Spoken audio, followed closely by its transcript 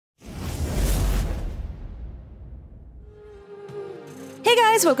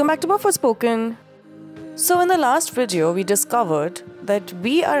guys, welcome back to Forspoken. So in the last video, we discovered that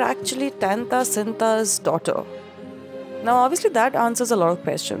we are actually Tantha Sintha's daughter. Now obviously that answers a lot of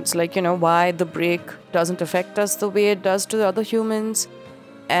questions, like, why the break doesn't affect us the way it does to the other humans,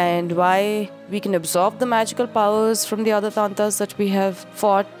 and why we can absorb the magical powers from the other Tanthas that we have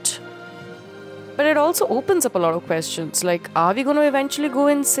fought. But it also opens up a lot of questions, like, are we going to eventually go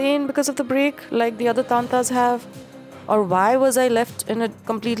insane because of the break, like the other Tanthas have? Or why was I left in a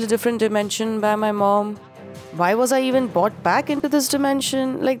completely different dimension by my mom? Why was I even brought back into this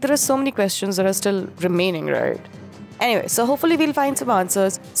dimension? Like, there are so many questions that are still remaining, right? Anyway, so hopefully we'll find some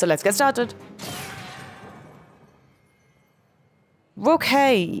answers. So let's get started.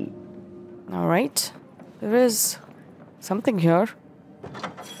 Okay. Alright. There is something here.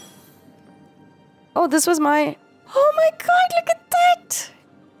 Oh, this was my... Oh my god, look at that!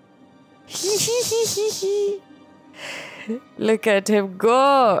 Look at him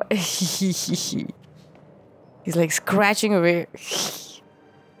go! He's like scratching away. This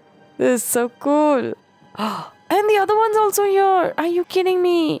is so cool. And the other one's also here. Are you kidding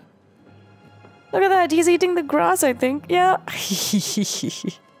me? Look at that. He's eating the grass, I think. Yeah.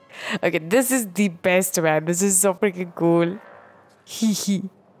 Okay, this is the best, man. This is so freaking cool.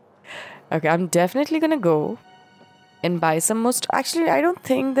 Okay, I'm definitely gonna go and buy some most... Actually, I don't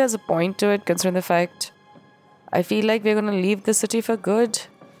think there's a point to it, considering the fact I feel like we're gonna leave the city for good.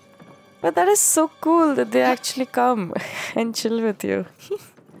 But that is so cool that they actually come and chill with you.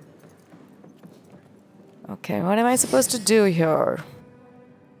 Okay, what am I supposed to do here?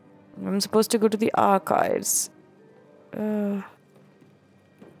 I'm supposed to go to the archives. All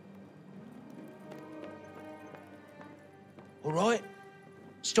right.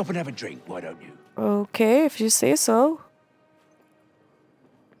 Stop and have a drink, why don't you? Okay, if you say so.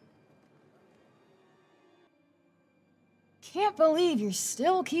 Can't believe you're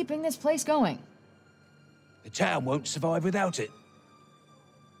still keeping this place going. The town won't survive without it.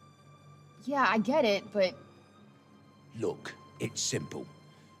 Yeah, I get it, but... Look, it's simple.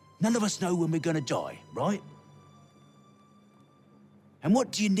 None of us know when we're gonna die, right? And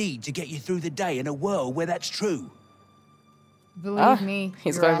what do you need to get you through the day in a world where that's true? Believe me,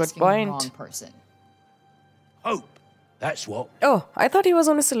 he's you're got a good asking the point. wrong person. Hope. That's what. Oh, I thought he was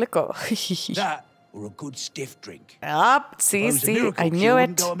on a liquor. That or a good stiff drink. Up, see, Suppose a miracle I cure knew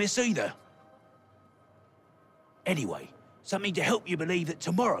wouldn't it. go amiss either. Anyway, something to help you believe that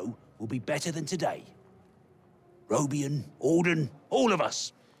tomorrow will be better than today. Robian, Alden, all of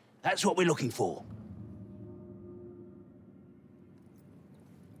us. That's what we're looking for.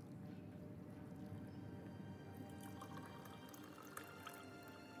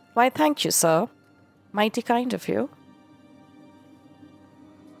 Why, thank you, sir. Mighty kind of you.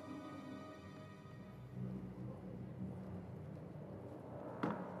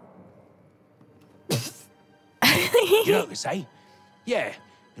 You notice, eh? Yeah,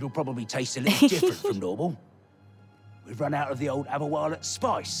 it'll probably taste a little different from normal. We've run out of the old Aberwarlet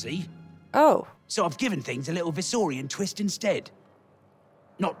spice, see? Oh. So I've given things a little Visorian twist instead.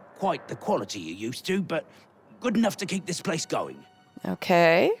 Not quite the quality you're used to, but good enough to keep this place going.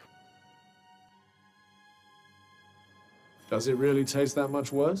 Okay. Does it really taste that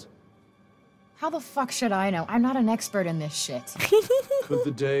much worse? How the fuck should I know? I'm not an expert in this shit. Could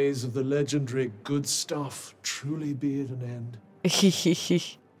the days of the legendary good stuff truly be at an end?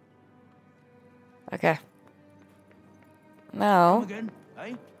 Okay. Now, Come again,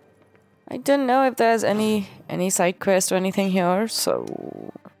 eh? I don't know if there's any side quest or anything here, so...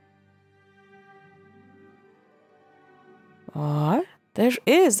 What? There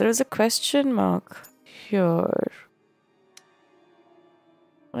is a question mark here.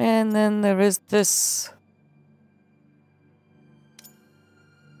 And then there is this.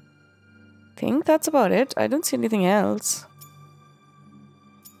 I think that's about it. I don't see anything else.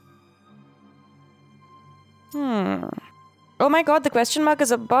 Oh my god, the question mark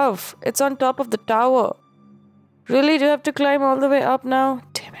is above. It's on top of the tower. Really? Do you have to climb all the way up now?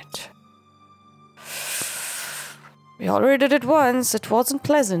 Damn it. We already did it once. It wasn't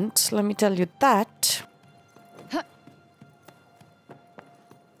pleasant, let me tell you that.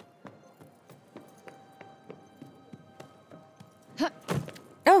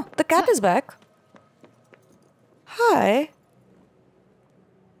 Oh, the cat is back. Hi.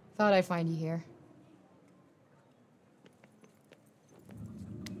 Thought I'd find you here.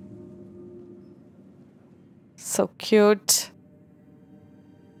 So cute.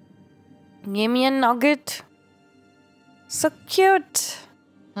 Give me a nugget. So cute.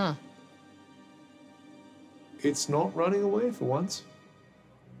 Huh. It's not running away for once.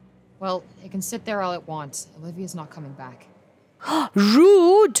 Well, it can sit there all it wants. Olivia's not coming back.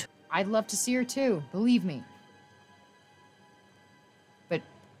 Rude! I'd love to see her too, believe me. But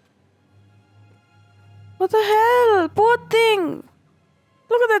What the hell? Poor thing!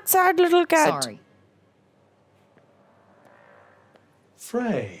 Look at that sad little cat. sorry.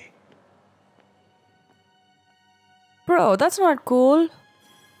 Frey. Bro, that's not cool.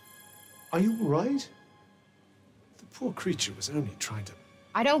 Are you alright? The poor creature was only trying to...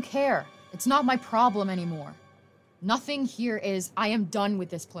 I don't care. It's not my problem anymore. Nothing here is. I am done with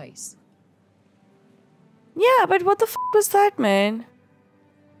this place. Yeah, but what the f was that, man?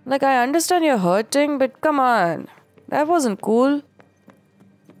 Like, I understand you're hurting, but come on. That wasn't cool.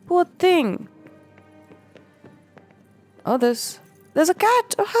 Poor thing. Oh, there's a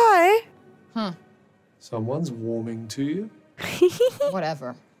cat. Oh, hi. Huh. Someone's warming to you?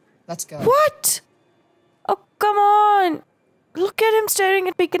 Whatever. Let's go. What? Oh, come on. Look at him staring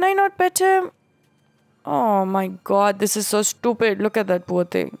at me. Can I not pet him? Oh my god, this is so stupid. Look at that poor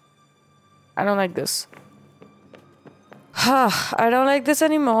thing. I don't like this. I don't like this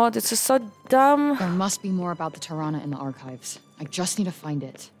anymore. This is so dumb. There must be more about the Tirana in the archives. I just need to find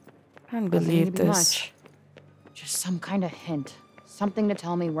it. I can't Doesn't need believe to be this. much. Just some kind of hint. Something to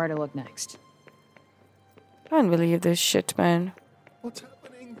tell me where to look next. I can't believe this shit, man. What's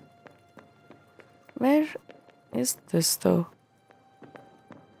happening? Where is this though?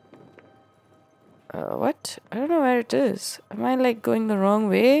 What? I don't know where it is. Am I like going the wrong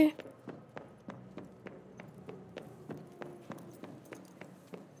way?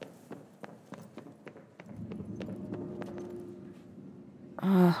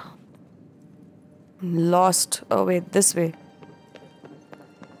 I'm lost. Oh wait, this way.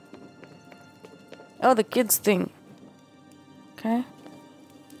 Oh, the kids thing. Okay.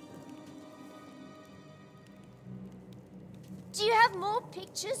 Do you have more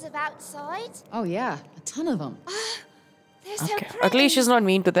pictures of outside? Oh yeah, a ton of them. They're so Okay. pretty. At least she's not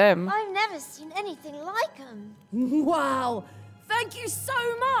mean to them. I've never seen anything like them. Wow! Thank you so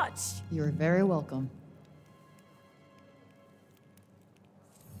much! You're very welcome.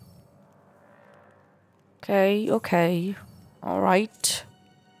 Okay. Alright.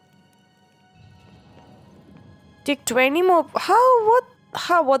 Take 20 more.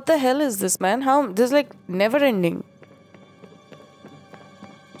 What the hell is this, man? This is like never ending.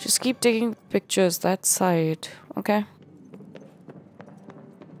 Just keep taking pictures that side. Okay.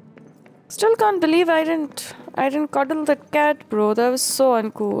 Still can't believe I didn't cuddle that cat, bro. That was so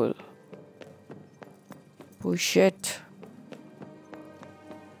uncool. Oh shit.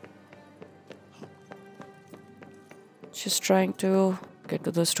 Just trying to get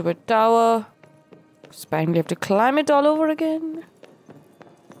to the stupid tower. Apparently have to climb it all over again.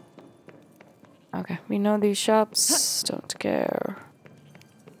 Okay, we know these shops. Don't care.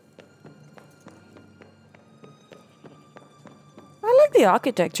 I like the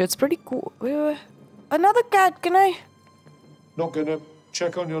architecture. It's pretty cool. Wait. Another cat. Can I? Not gonna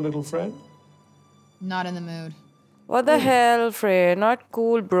check on your little friend? Not in the mood. What the hell, Frey? Not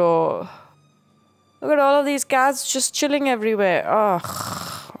cool, bro. Look at all of these cats just chilling everywhere. Ugh.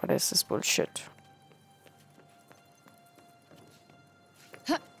 What is this bullshit?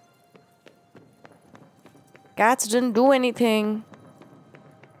 Cats didn't do anything.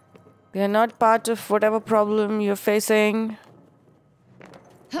 They're not part of whatever problem you're facing.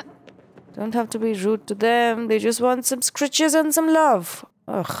 Don't have to be rude to them. They just want some scritches and some love.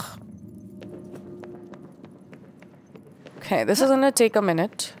 Ugh. Okay, this is gonna take a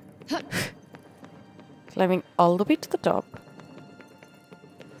minute. Climbing all the way to the top.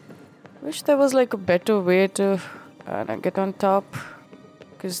 Wish there was like a better way to get on top.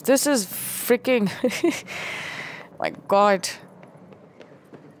 Because this is freaking... my god.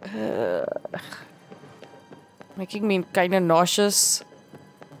 Making me kind of nauseous.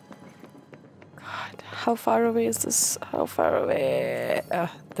 God, how far away is this? How far away?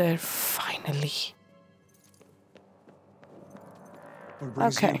 There, finally. What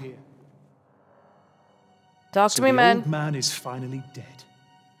brings Okay. you here? Talk So to me, the man. old man is finally dead.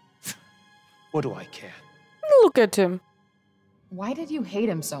 What do I care? Look at him. Why did you hate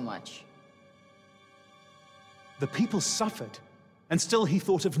him so much? The people suffered, and still he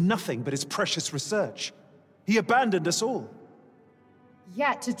thought of nothing but his precious research. He abandoned us all.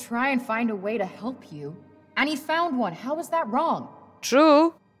 Yeah, to try and find a way to help you. And he found one. How is that wrong?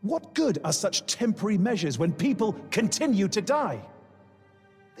 True. What good are such temporary measures when people continue to die?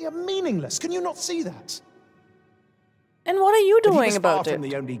 They are meaningless. Can you not see that? And what are you But he doing was about far it? from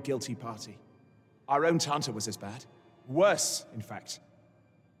the only guilty party. Our own Tanta was as bad. Worse, in fact.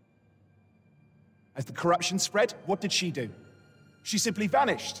 As the corruption spread, what did she do? She simply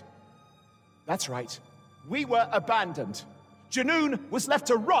vanished. That's right. We were abandoned. Junoon was left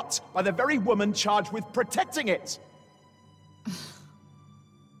to rot by the very woman charged with protecting it.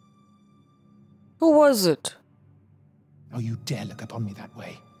 Who was it? Oh, you dare look upon me that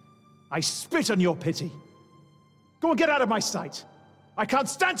way. I spit on your pity. Go and get out of my sight. I can't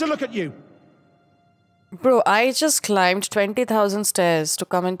stand to look at you. Bro, I just climbed 20,000 stairs to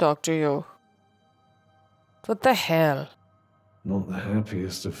come and talk to you. What the hell? Not the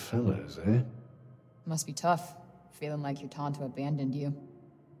happiest of fellows, eh? Must be tough, feeling like your Tanta abandoned you.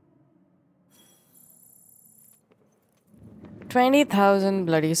 20,000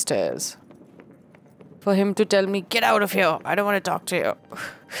 bloody stairs. For him to tell me, get out of here. I don't want to talk to you.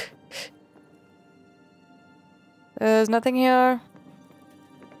 There's nothing here.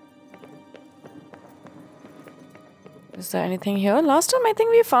 Is there anything here? Last time I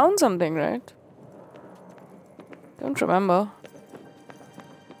think we found something, right? Don't remember.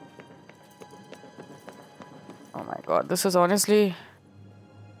 Oh my god, this is honestly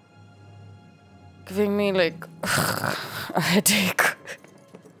giving me like a headache.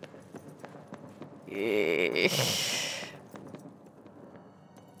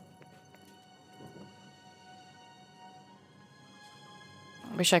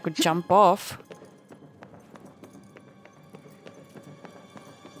 Wish I could jump off.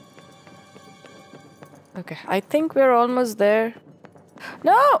 Okay, I think we're almost there.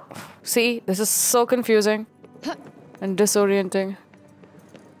 No! See, this is so confusing and disorienting.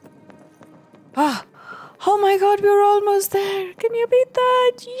 Ah! Oh my god, we're almost there! Can you beat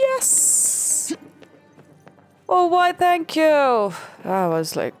that? Yes! Oh, why, thank you! I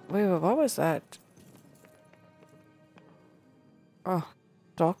was like, wait, what was that? Oh,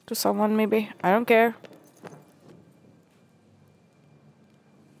 talk to someone maybe? I don't care.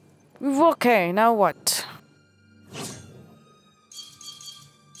 Okay, now what?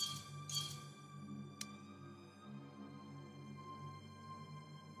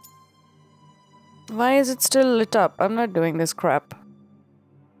 Why is it still lit up? I'm not doing this crap.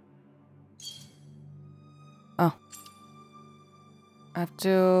 Oh. I have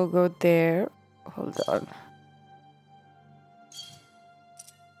to go there. Hold on.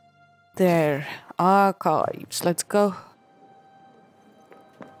 There. Archives. Let's go.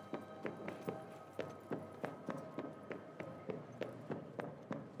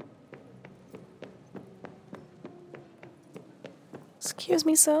 Excuse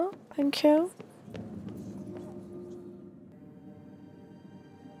me, sir. Thank you.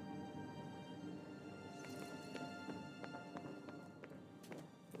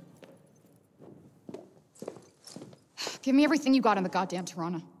 Give me everything you got in the goddamn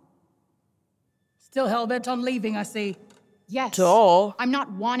Tirana. Still hell-bent on leaving, I see. Yes. Duh. I'm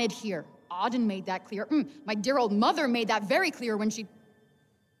not wanted here. Auden made that clear. My dear old mother made that very clear when she...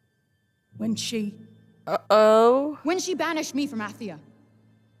 When she... Uh-oh. When she banished me from Athia.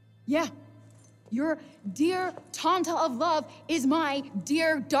 Yeah. Your dear Tanta of Love is my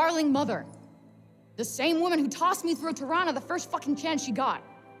dear darling mother. The same woman who tossed me through Tirana the first fucking chance she got.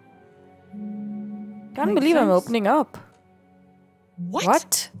 Can't believe I'm opening up.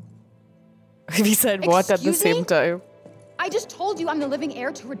 What? We said what at the Excuse same me? time? I just told you I'm the living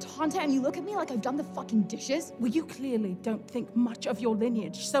heir to her Tanta and you look at me like I've done the fucking dishes? Well, you clearly don't think much of your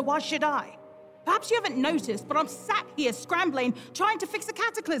lineage, so why should I? Perhaps you haven't noticed, but I'm sat here scrambling, trying to fix a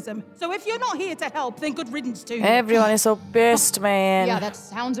cataclysm. So if you're not here to help, then good riddance to you. Everyone is so pissed, man. Yeah, that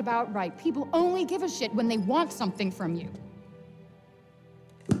sounds about right. People only give a shit when they want something from you.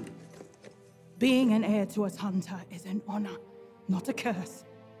 Being an heir to a Tanta is an honor, not a curse.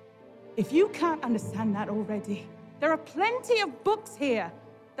 If you can't understand that already, there are plenty of books here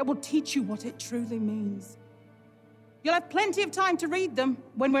that will teach you what it truly means. You'll have plenty of time to read them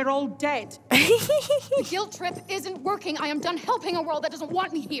when we're all dead. The guilt trip isn't working. I am done helping a world that doesn't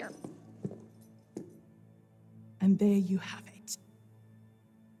want me here. And there you have it.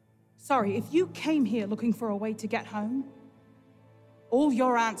 Sorry, if you came here looking for a way to get home, all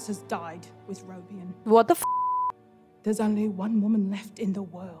your answers died with Robian. What the f? There's only one woman left in the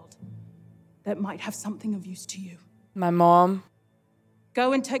world that might have something of use to you. My mom.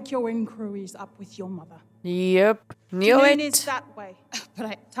 Go and take your inquiries up with your mother. Yep. Knew Junoon it. is that way,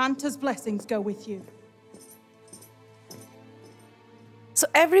 but Tanta's blessings go with you. So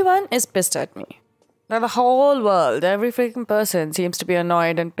everyone is pissed at me. Now the whole world, every freaking person seems to be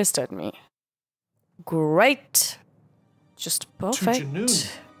annoyed and pissed at me. Great. Just perfect. To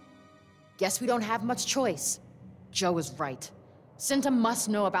Junoon. Guess we don't have much choice. Joe is right. Cinta must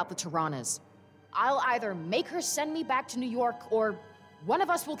know about the Tiranas. I'll either make her send me back to New York, or one of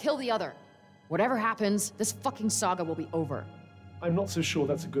us will kill the other. Whatever happens, this fucking saga will be over. I'm not so sure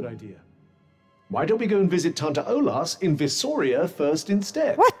that's a good idea. Why don't we go and visit Tanta Olas in Visoria first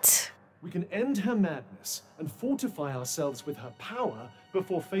instead? What? We can end her madness and fortify ourselves with her power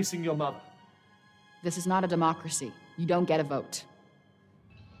before facing your mother. This is not a democracy. You don't get a vote.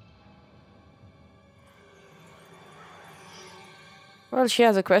 Well, she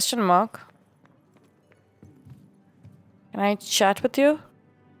has a question mark. Can I chat with you?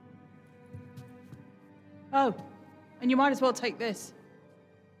 Oh, and you might as well take this.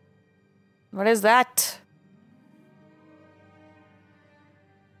 What is that?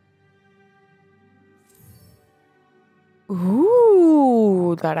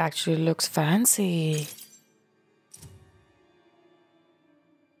 Ooh, that actually looks fancy.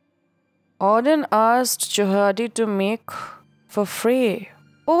 Odin asked Johadi to make for free.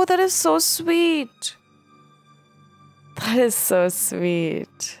 Oh, that is so sweet. That is so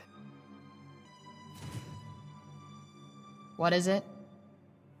sweet. What is it?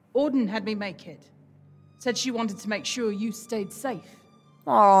 Auden had me make it. Said she wanted to make sure you stayed safe.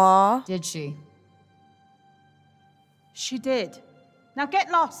 Aww. Did she? She did. Now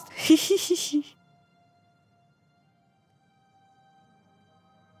get lost.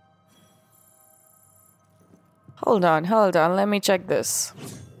 Hold on, hold on. Let me check this.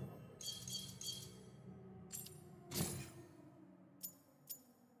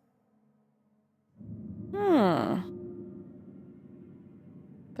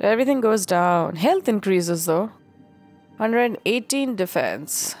 But everything goes down. Health increases though. 118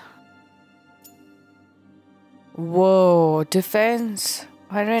 defense. Whoa, defense.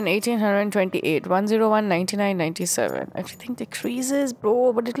 118, 128, 101, 99, 97. Everything decreases,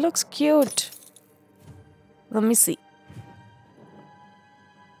 bro, but it looks cute. Let me see.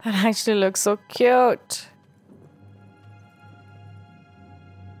 That actually looks so cute.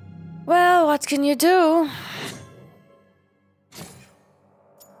 Well, what can you do?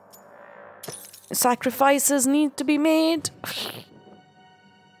 Sacrifices need to be made.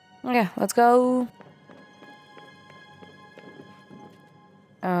 Yeah, let's go.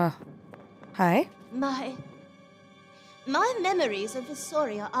 Hi? My memories of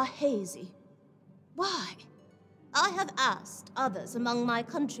Visoria are hazy. Why? I have asked others among my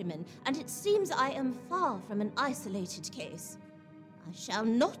countrymen, and it seems I am far from an isolated case. I shall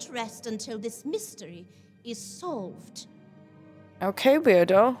not rest until this mystery is solved. Okay,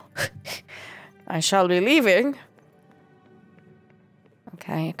 weirdo. I shall be leaving.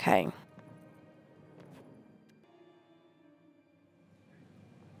 Okay.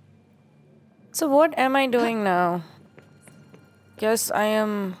 So what am I doing now? Guess I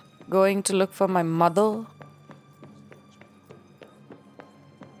am going to look for my mother.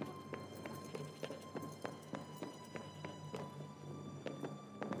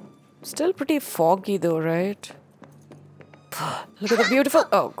 Still pretty foggy though, right? Look at the beautiful...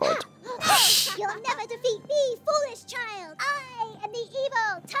 Oh, God. You'll never defeat me, foolish child! I am the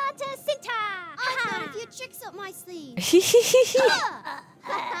evil Tata Sinta! I've got a few tricks up my sleeve.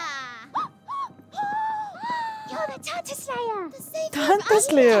 You're the Tata Slayer! The savior Tata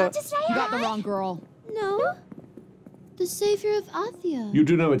Slayer! Tata Slayer! You got the wrong girl. No. The savior of Athia. You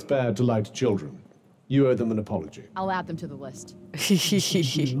do know it's bad to lie to children. You owe them an apology. I'll add them to the list.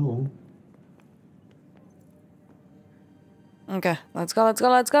 Long. Okay, let's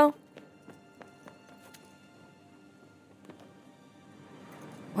go.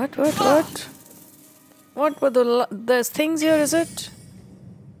 What? What were there's things here, is it?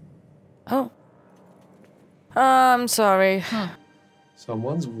 Oh. I'm sorry.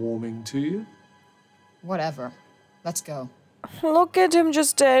 Someone's warming to you? Whatever. Let's go. Look at him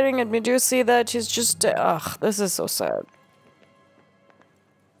just staring at me. Do you see that? He's just... Ugh, this is so sad.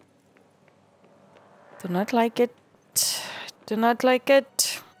 Do not like it. Do not like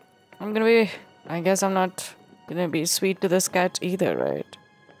it. I'm gonna be... I guess I'm not gonna be sweet to this cat either, right?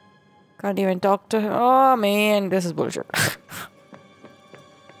 Can't even talk to her. Oh, man. This is bullshit.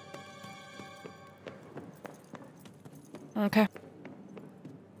 Okay.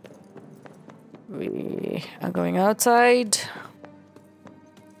 We are going outside.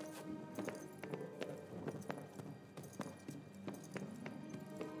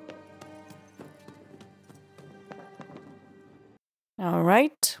 All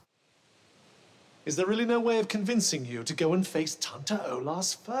right. Is there really no way of convincing you to go and face Tanta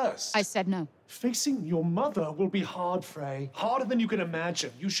Olas first? I said no. Facing your mother will be hard, Frey. Harder than you can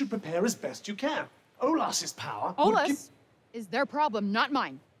imagine. You should prepare as best you can. Olas's power would give... Olas is their problem, not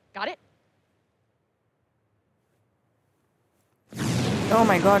mine. Got it? Oh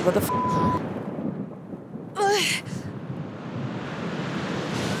my god, what the f...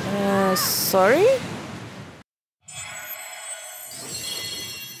 sorry?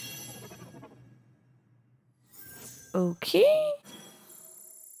 Okay.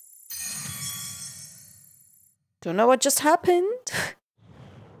 Don't know what just happened.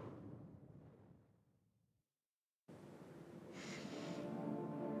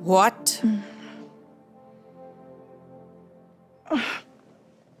 What?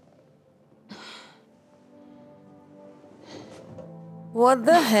 What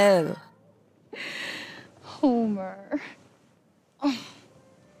the hell? Homer. Oh.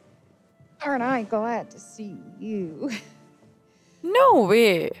 Aren't I glad to see you? No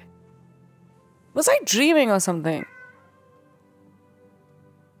way. Was I dreaming or something?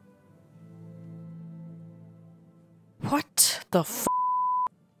 What the f?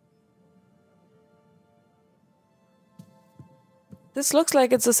 This looks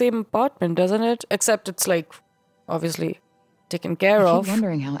like it's the same apartment, doesn't it? Except it's like, obviously, taken care I of. keep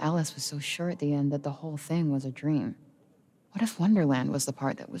wondering how Alice was so sure at the end that the whole thing was a dream. What if Wonderland was the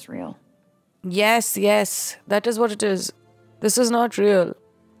part that was real? Yes, yes, that is what it is. This is not real.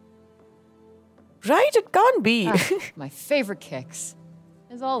 Right? It can't be. My favorite kicks.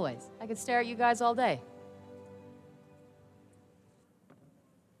 As always, I could stare at you guys all day.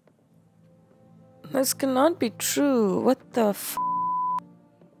 This cannot be true. What the f?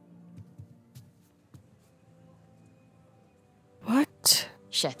 What?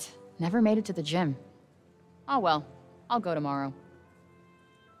 Shit, never made it to the gym. Oh well, I'll go tomorrow.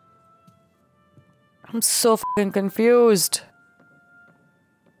 I'm so fucking confused.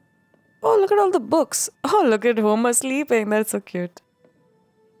 Oh, look at all the books. Oh, look at Homer sleeping. That's so cute.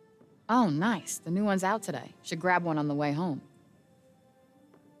 Oh, nice. The new one's out today. Should grab one on the way home.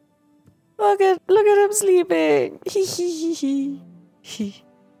 Look at him sleeping. He.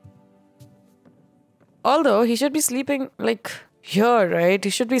 Although he should be sleeping like here, right? He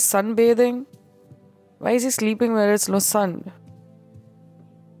should be sunbathing. Why is he sleeping where it's no sun?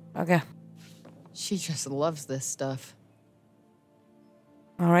 Okay. She just loves this stuff.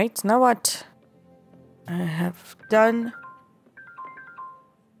 Alright, now what? I have done.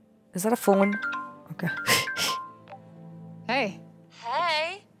 Is that a phone? Okay. Hey.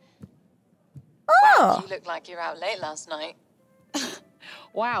 Hey. Oh! Wow, you look like you were out late last night.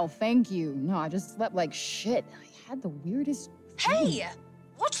 Wow, thank you. No, I just slept like shit. I had the weirdest... Hey!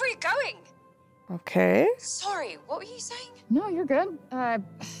 Watch where you're going! Okay. Sorry, what were you saying? No, you're good. I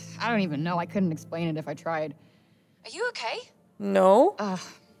don't even know. I couldn't explain it if I tried. Are you okay? No.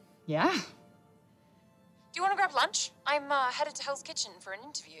 Yeah? Do you want to grab lunch? I'm headed to Hell's Kitchen for an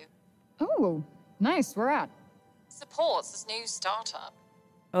interview. Oh, nice. Where at? Supports this new startup.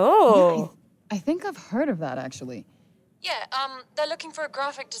 Oh. I think I've heard of that, actually. Yeah, they're looking for a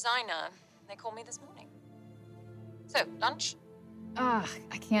graphic designer. They called me this morning. So, lunch? I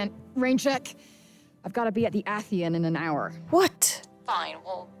can't. Rain check. I've got to be at the Athian in an hour. What? Fine,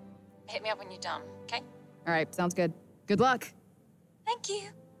 well, hit me up when you're done, okay? All right, sounds good. Good luck. Thank you.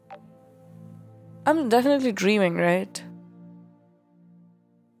 I'm definitely dreaming, right?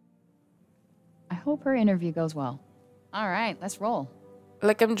 I hope her interview goes well. All right, let's roll.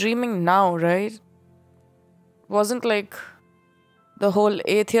 Like I'm dreaming now, right? Wasn't like the whole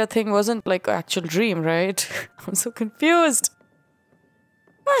Athia thing wasn't like an actual dream, right? I'm so confused.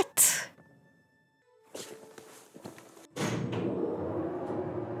 What?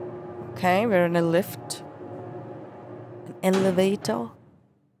 Okay, we're in a lift. An elevator.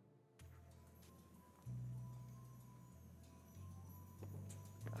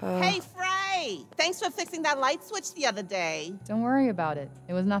 Hey, Frey! Thanks for fixing that light switch the other day. Don't worry about it.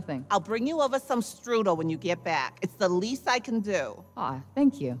 It was nothing. I'll bring you over some strudel when you get back. It's the least I can do. Ah,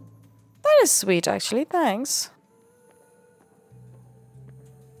 thank you. That is sweet, actually. Thanks.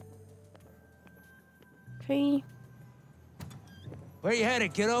 Okay. Where you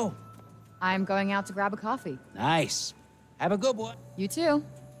headed, kiddo? I'm going out to grab a coffee. Nice. Have a good one. You too.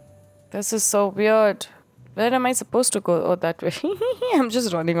 This is so weird. Where am I supposed to go? Oh, that way. I'm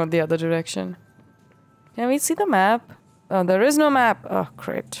just running on the other direction. Can we see the map? Oh, there is no map. Oh,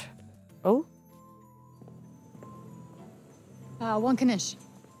 great. Oh? One Kanish.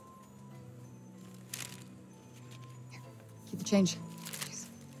 Here, keep the change. Nice.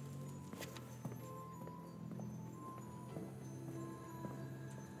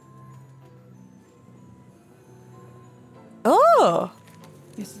 Oh!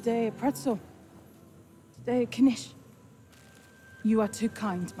 Yesterday a pretzel. Today a Kanish. You are too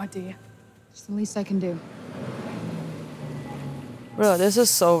kind, my dear. It's the least I can do. Bro, this is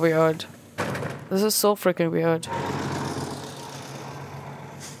so weird. This is so freaking weird.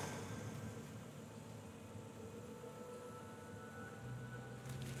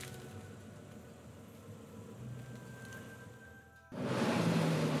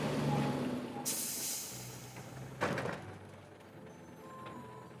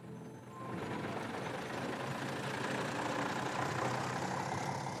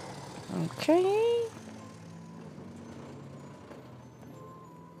 Okay.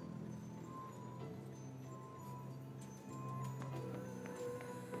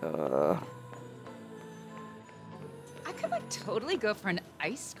 I could like totally go for an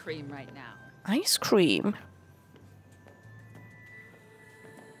ice cream right now. Ice cream?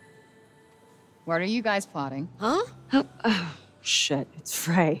 What are you guys plotting? Huh? Oh, shit, it's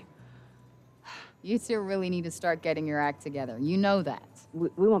Frey. You two really need to start getting your act together. You know that. We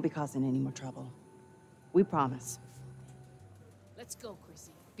won't be causing any more trouble. We promise. Let's go,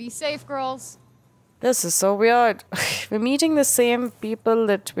 Chrissy. Be safe, girls. This is so weird. We're meeting the same people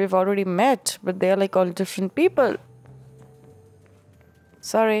that we've already met, but they're like all different people.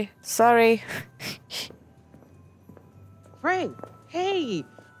 Sorry. Frey, hey!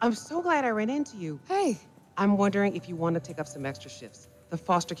 I'm so glad I ran into you. Hey. I'm wondering if you want to take up some extra shifts. The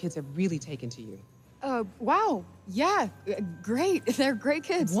foster kids have really taken to you. Wow. Yeah, great. They're great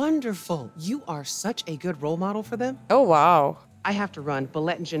kids. Wonderful. You are such a good role model for them. Oh, wow. I have to run.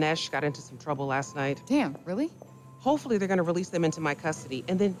 Balette and Janesh got into some trouble last night. Damn, really? Hopefully they're going to release them into my custody,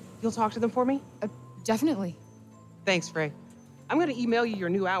 and then you'll talk to them for me? Definitely. Thanks, Frey. I'm going to email you your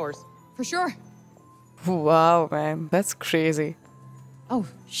new hours. For sure. Wow, man. That's crazy. Oh,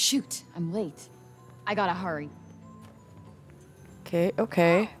 shoot. I'm late. I gotta hurry. Okay.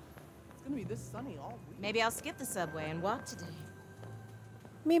 It's gonna be this sunny all week. Maybe I'll skip the subway and walk today.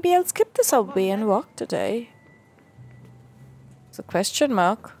 Maybe I'll skip the subway and walk today. It's a question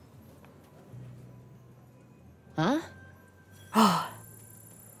mark. Huh?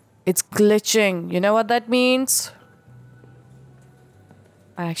 It's glitching. You know what that means?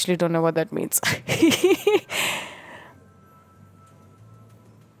 I actually don't know what that means.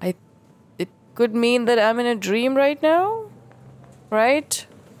 It could mean that I'm in a dream right now, right?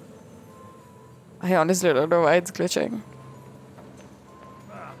 I honestly don't know why it's glitching.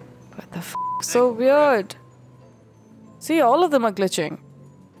 What the f? So weird. See, all of them are glitching.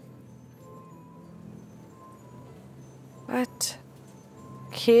 What?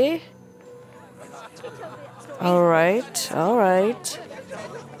 Okay. Alright.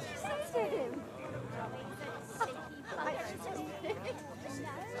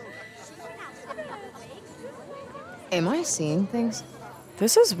 Am I seeing things?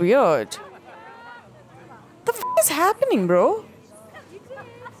 This is weird. The f is happening, bro?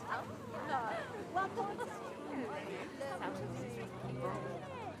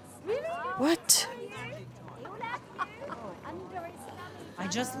 What? I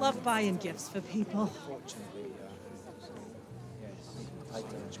just love buying gifts for people.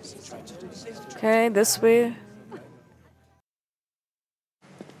 Okay, this way.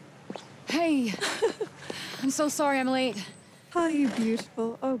 Hey. I'm so sorry I'm late. Hi, you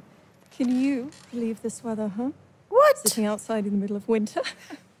beautiful. Oh, can you believe this weather, huh? What? Sitting outside in the middle of winter.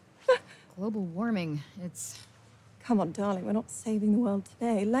 Global warming, it's... Come on, darling, we're not saving the world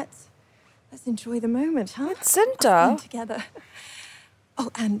today. Let's enjoy the moment, huh? It's Cinta. Together.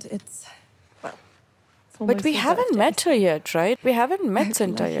 Oh, and it's, well, it's But almost we her haven't birthday. met her yet, right? We haven't met Hope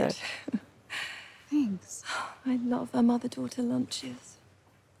you Cinta like yet. it. Thanks. I love our mother-daughter lunches.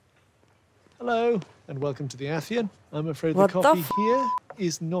 Hello, and welcome to the Athian. I'm afraid What the the coffee here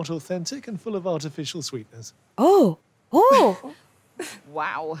is not authentic and full of artificial sweeteners. Oh!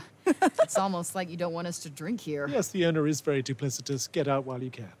 Wow. It's almost like you don't want us to drink here. Yes, the owner is very duplicitous. Get out while you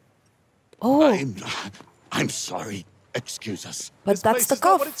can. Oh! I'm sorry. Excuse us. But This that's place the is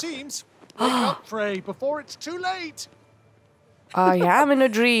not what cough. it seems. Wake up, Frey, before it's too late. I am in a My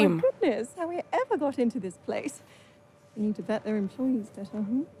dream. goodness, how we ever got into this place. They need to vet their employees better,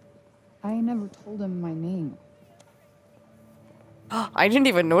 huh? I never told him my name. I didn't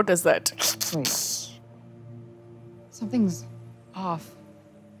even notice that. Wait. Something's off.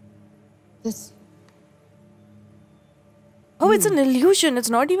 This... Oh, it's an illusion. It's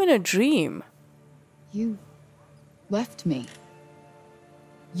not even a dream. You left me.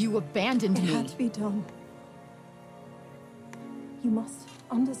 You abandoned It me. had to be done. You must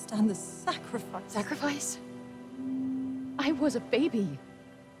understand the sacrifice. Sacrifice? I was a baby.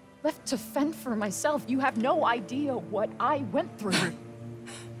 Left to fend for myself. You have no idea what I went through.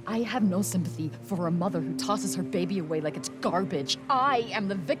 I have no sympathy for a mother who tosses her baby away like it's garbage. I am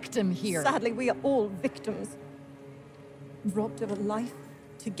the victim here. Sadly, we are all victims. Robbed of a life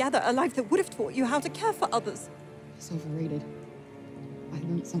together, a life that would have taught you how to care for others. It's overrated. I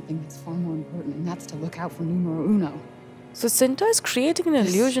learned something that's far more important, and that's to look out for numero uno. So Cinta is creating an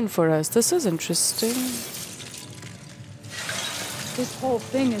illusion for us. This is interesting. This whole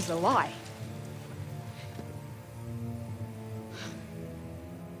thing is a lie.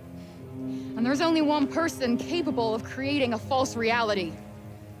 And there's only one person capable of creating a false reality.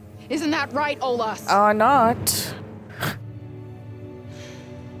 Isn't that right, Olas? Not.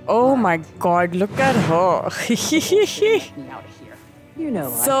 Oh my god, look at her. You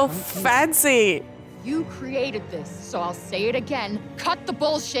know so fancy. You created this, so I'll say it again. Cut the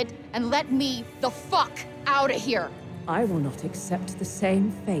bullshit and let me the fuck out of here. I will not accept the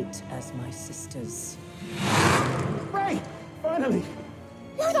same fate as my sisters. Ray! Finally!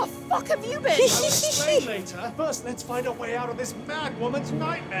 Where the fuck have you been? I'll explain later. First, let's find a way out of this mad woman's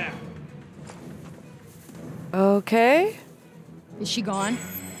nightmare. Okay. Is she gone?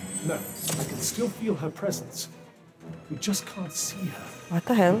 No, I can still feel her presence. We just can't see her. What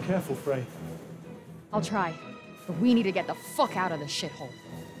the hell? Be careful, Frey. I'll try, but we need to get the fuck out of this shithole.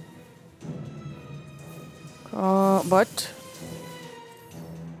 But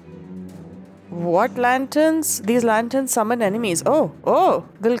what lanterns? These lanterns summon enemies. Oh,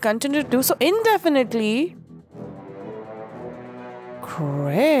 they'll continue to do so indefinitely.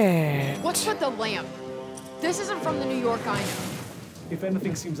 Great. What's with the lamp? This isn't from the New York I know. If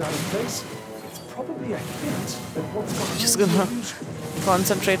anything seems out of place, it's probably a hint that what's behind Just the gonna illusion.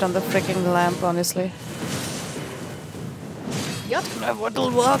 concentrate on the freaking lamp, honestly. Yep.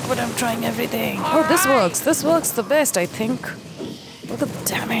 What'll work, but I'm trying everything. Oh, this works. This works the best, I think. Oh, the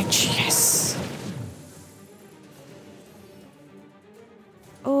damage. Yes.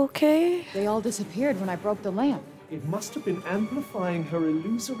 Okay. They all disappeared when I broke the lamp. It must have been amplifying her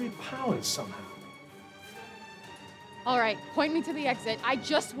illusory powers somehow. All right, point me to the exit. I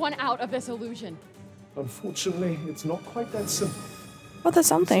just want out of this illusion. Unfortunately, it's not quite that simple. Oh, there's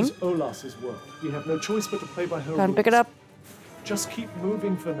something. This is Olas's world. We have no choice but to play by her Can't rules. pick it up. Just keep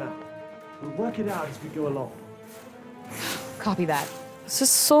moving for now. We'll work it out as we go along. Copy that. This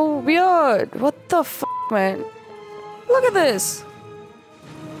is so weird. What the f, man? Look at this.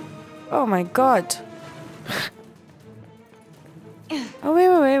 Oh my god. Oh,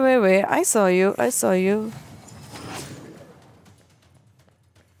 wait. I saw you.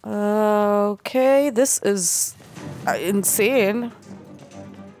 Okay, this is insane.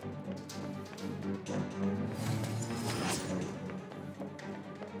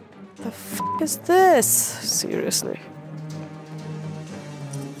 The f is this? Seriously.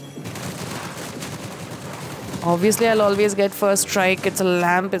 Obviously, I'll always get first strike. It's a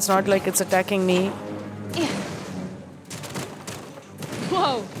lamp. It's not like it's attacking me.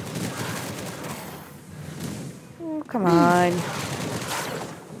 Whoa! Oh, come on.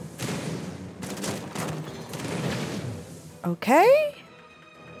 Okay.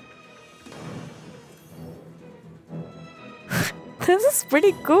 This is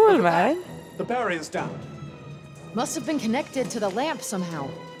pretty cool, man. The barrier's down. Must have been connected to the lamp somehow.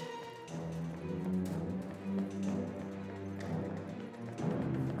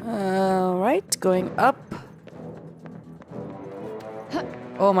 Alright, going up.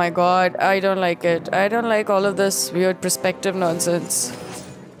 Oh my god, I don't like it. I don't like all of this weird perspective nonsense.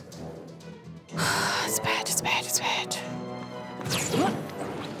 It's bad.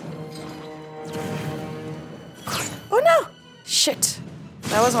 Oh no! Shit.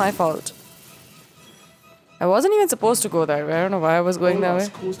 That was my fault. I wasn't even supposed to go that way. I don't know why I was going that way.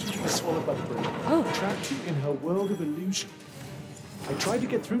 Caused you to be swallowed by the brain. Trapped you in her world of illusion. I tried to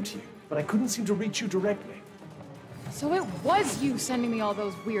get through to you, but I couldn't seem to reach you directly. So it was you sending me all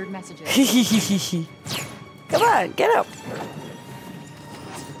those weird messages. Come on, get up.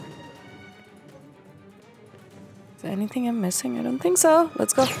 Is there anything I'm missing? I don't think so.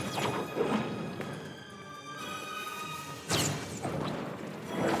 Let's go.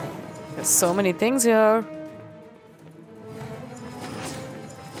 There's so many things here.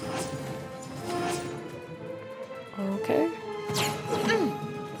 Okay.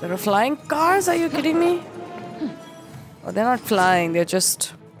 There are flying cars? Are you kidding me? Oh, they're not flying. They're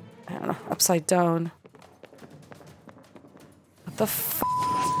just, I don't know, upside down. What the f?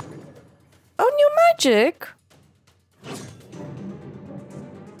 Oh, new magic?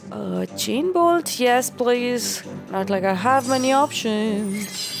 Chain bolt? Yes, please. Not like I have many options.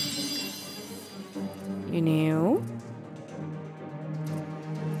 You knew?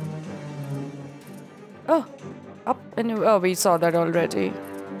 Oh, up and oh, we saw that already.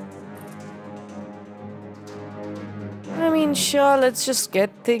 I mean, sure, let's just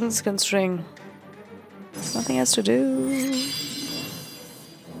get things considering nothing else to do.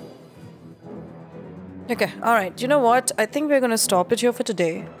 Okay, alright, you know what? I think we're gonna stop it here for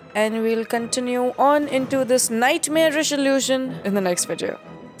today. And we'll continue on into this nightmarish illusion in the next video.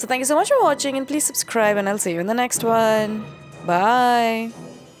 So thank you so much for watching and please subscribe and I'll see you in the next one. Bye!